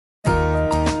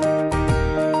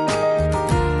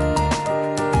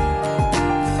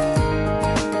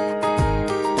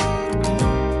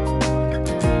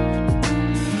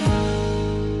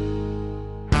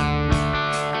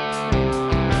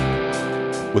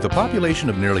With a population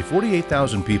of nearly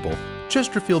 48,000 people,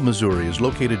 Chesterfield, Missouri is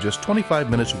located just 25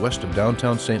 minutes west of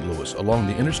downtown St. Louis along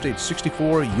the Interstate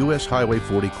 64 U.S. Highway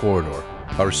 40 corridor.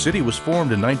 Our city was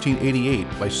formed in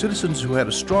 1988 by citizens who had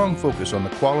a strong focus on the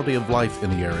quality of life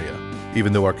in the area.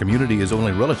 Even though our community is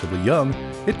only relatively young,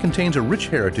 it contains a rich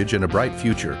heritage and a bright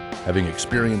future, having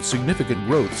experienced significant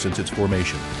growth since its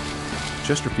formation.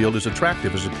 Chesterfield is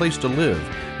attractive as a place to live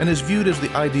and is viewed as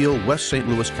the ideal West St.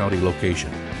 Louis County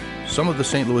location. Some of the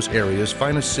St. Louis area's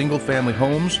finest single-family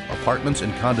homes, apartments,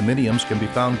 and condominiums can be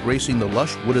found gracing the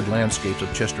lush wooded landscapes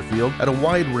of Chesterfield at a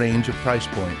wide range of price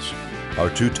points. Our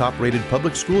two top-rated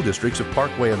public school districts of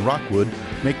Parkway and Rockwood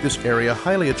make this area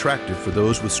highly attractive for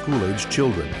those with school-aged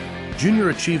children. Junior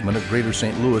Achievement at Greater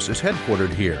St. Louis is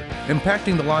headquartered here,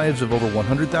 impacting the lives of over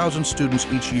 100,000 students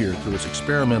each year through its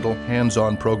experimental,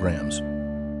 hands-on programs.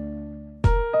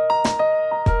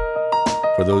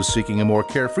 For those seeking a more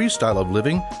carefree style of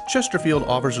living, Chesterfield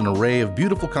offers an array of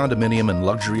beautiful condominium and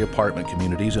luxury apartment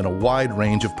communities in a wide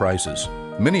range of prices.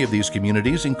 Many of these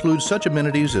communities include such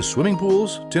amenities as swimming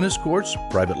pools, tennis courts,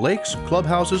 private lakes,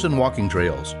 clubhouses, and walking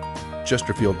trails.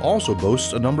 Chesterfield also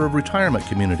boasts a number of retirement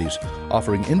communities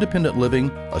offering independent living,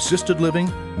 assisted living,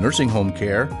 nursing home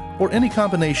care, or any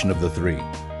combination of the three.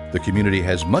 The community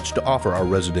has much to offer our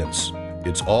residents.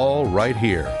 It's all right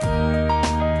here.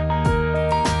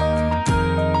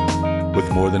 With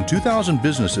more than 2,000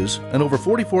 businesses and over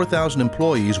 44,000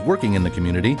 employees working in the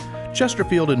community,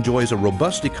 Chesterfield enjoys a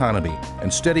robust economy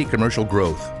and steady commercial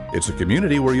growth. It's a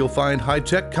community where you'll find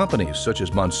high-tech companies such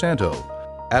as Monsanto,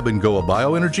 Abengoa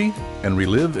Bioenergy, and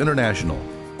Relive International.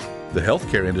 The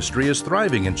healthcare industry is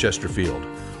thriving in Chesterfield,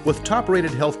 with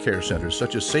top-rated healthcare centers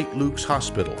such as St. Luke's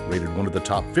Hospital, rated one of the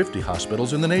top 50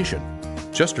 hospitals in the nation.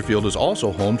 Chesterfield is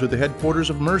also home to the headquarters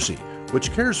of Mercy,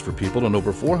 which cares for people in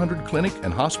over 400 clinic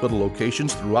and hospital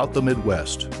locations throughout the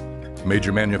Midwest.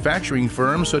 Major manufacturing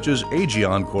firms such as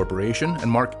Aegon Corporation and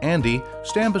Mark Andy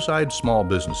stand beside small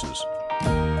businesses.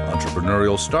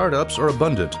 Entrepreneurial startups are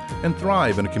abundant and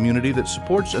thrive in a community that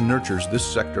supports and nurtures this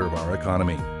sector of our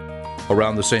economy.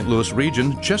 Around the St. Louis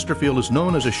region, Chesterfield is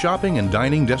known as a shopping and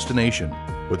dining destination.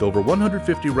 With over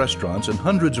 150 restaurants and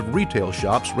hundreds of retail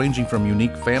shops ranging from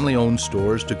unique family-owned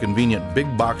stores to convenient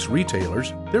big-box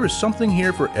retailers, there is something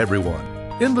here for everyone.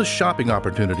 Endless shopping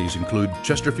opportunities include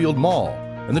Chesterfield Mall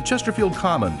and the Chesterfield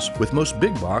Commons, with most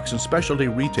big-box and specialty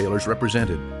retailers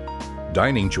represented.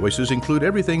 Dining choices include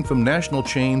everything from national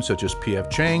chains such as P.F.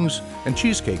 Chang's and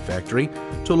Cheesecake Factory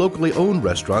to locally owned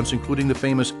restaurants including the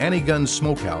famous Annie Gunn's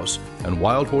Smokehouse and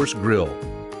Wild Horse Grill.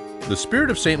 The Spirit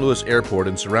of St. Louis Airport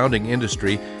and surrounding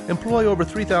industry employ over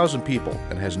 3,000 people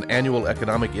and has an annual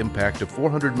economic impact of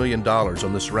 $400 million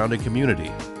on the surrounding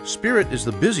community. Spirit is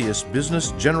the busiest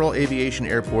business general aviation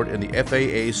airport in the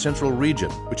FAA Central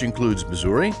Region, which includes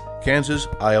Missouri, Kansas,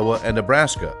 Iowa, and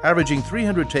Nebraska, averaging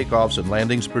 300 takeoffs and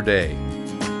landings per day.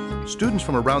 Students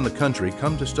from around the country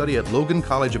come to study at Logan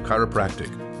College of Chiropractic.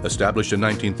 Established in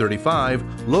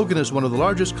 1935, Logan is one of the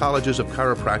largest colleges of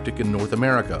chiropractic in North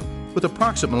America, with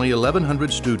approximately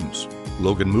 1,100 students.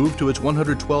 Logan moved to its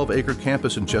 112-acre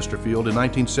campus in Chesterfield in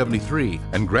 1973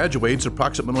 and graduates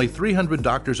approximately 300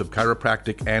 doctors of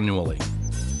chiropractic annually.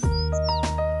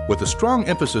 With a strong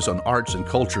emphasis on arts and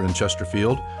culture in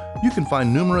Chesterfield, you can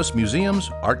find numerous museums,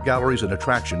 art galleries, and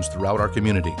attractions throughout our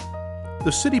community.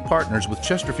 The city partners with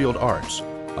Chesterfield Arts,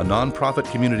 a nonprofit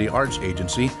community arts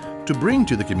agency, to bring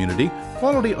to the community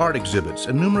quality art exhibits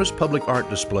and numerous public art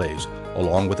displays,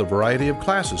 along with a variety of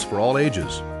classes for all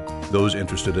ages. Those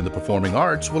interested in the performing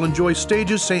arts will enjoy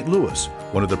Stages St. Louis,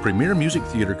 one of the premier music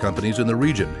theater companies in the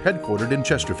region, headquartered in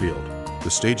Chesterfield. The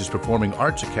Stages Performing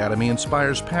Arts Academy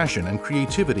inspires passion and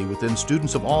creativity within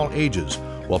students of all ages,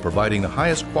 while providing the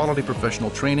highest quality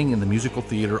professional training in the musical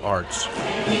theater arts.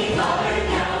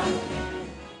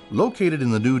 Located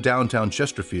in the new downtown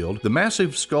Chesterfield, the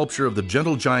massive sculpture of the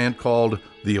gentle giant called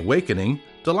The Awakening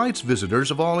delights visitors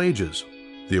of all ages.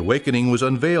 The Awakening was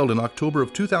unveiled in October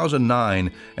of 2009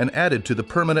 and added to the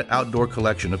permanent outdoor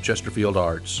collection of Chesterfield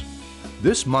Arts.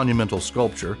 This monumental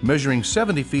sculpture, measuring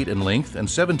 70 feet in length and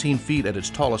 17 feet at its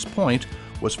tallest point,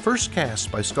 was first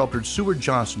cast by sculptor Seward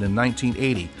Johnson in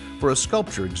 1980 for a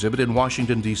sculpture exhibit in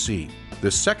Washington, D.C.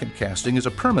 This second casting is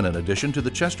a permanent addition to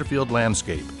the Chesterfield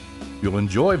landscape. You'll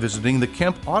enjoy visiting the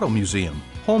Kemp Auto Museum,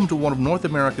 home to one of North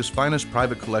America's finest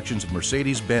private collections of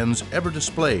Mercedes-Benz ever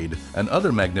displayed and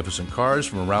other magnificent cars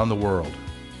from around the world.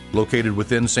 Located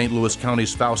within St. Louis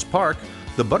County's Faust Park,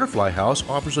 the Butterfly House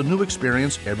offers a new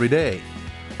experience every day.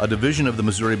 A division of the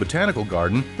Missouri Botanical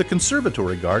Garden, the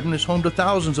Conservatory Garden is home to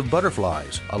thousands of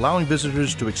butterflies, allowing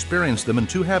visitors to experience them in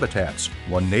two habitats,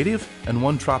 one native and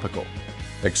one tropical.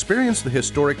 Experience the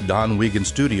historic Don Wiegand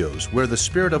Studios, where the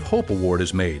Spirit of Hope Award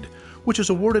is made, which is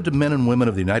awarded to men and women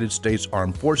of the United States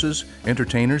Armed Forces,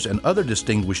 entertainers, and other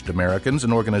distinguished Americans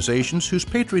and organizations whose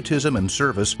patriotism and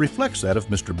service reflects that of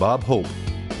Mr. Bob Hope.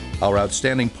 Our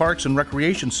outstanding parks and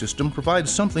recreation system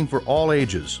provides something for all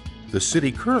ages. The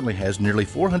city currently has nearly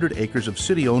 400 acres of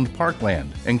city-owned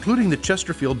parkland, including the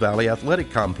Chesterfield Valley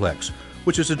Athletic Complex,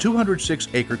 which is a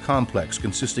 206-acre complex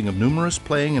consisting of numerous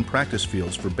playing and practice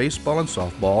fields for baseball and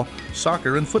softball,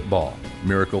 soccer and football.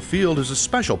 Miracle Field is a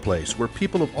special place where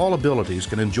people of all abilities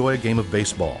can enjoy a game of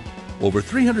baseball. Over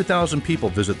 300,000 people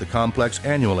visit the complex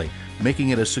annually, making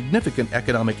it a significant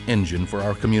economic engine for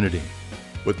our community.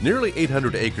 With nearly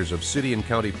 800 acres of city and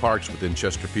county parks within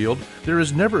Chesterfield, there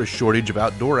is never a shortage of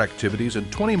outdoor activities,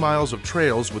 and 20 miles of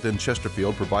trails within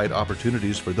Chesterfield provide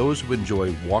opportunities for those who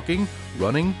enjoy walking,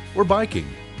 running, or biking.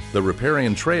 The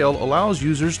Riparian Trail allows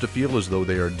users to feel as though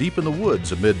they are deep in the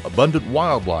woods amid abundant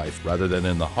wildlife rather than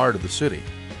in the heart of the city.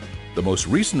 The most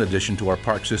recent addition to our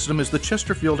park system is the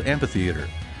Chesterfield Amphitheater,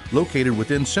 located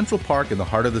within Central Park in the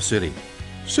heart of the city.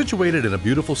 Situated in a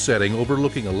beautiful setting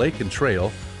overlooking a lake and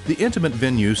trail, the intimate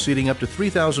venue seating up to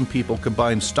 3,000 people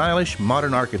combines stylish,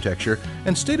 modern architecture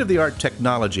and state-of-the-art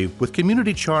technology with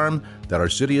community charm that our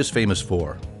city is famous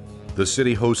for. The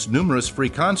city hosts numerous free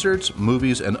concerts,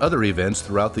 movies, and other events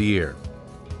throughout the year.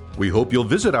 We hope you'll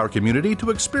visit our community to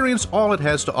experience all it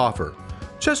has to offer.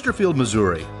 Chesterfield,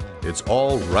 Missouri. It's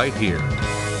all right here.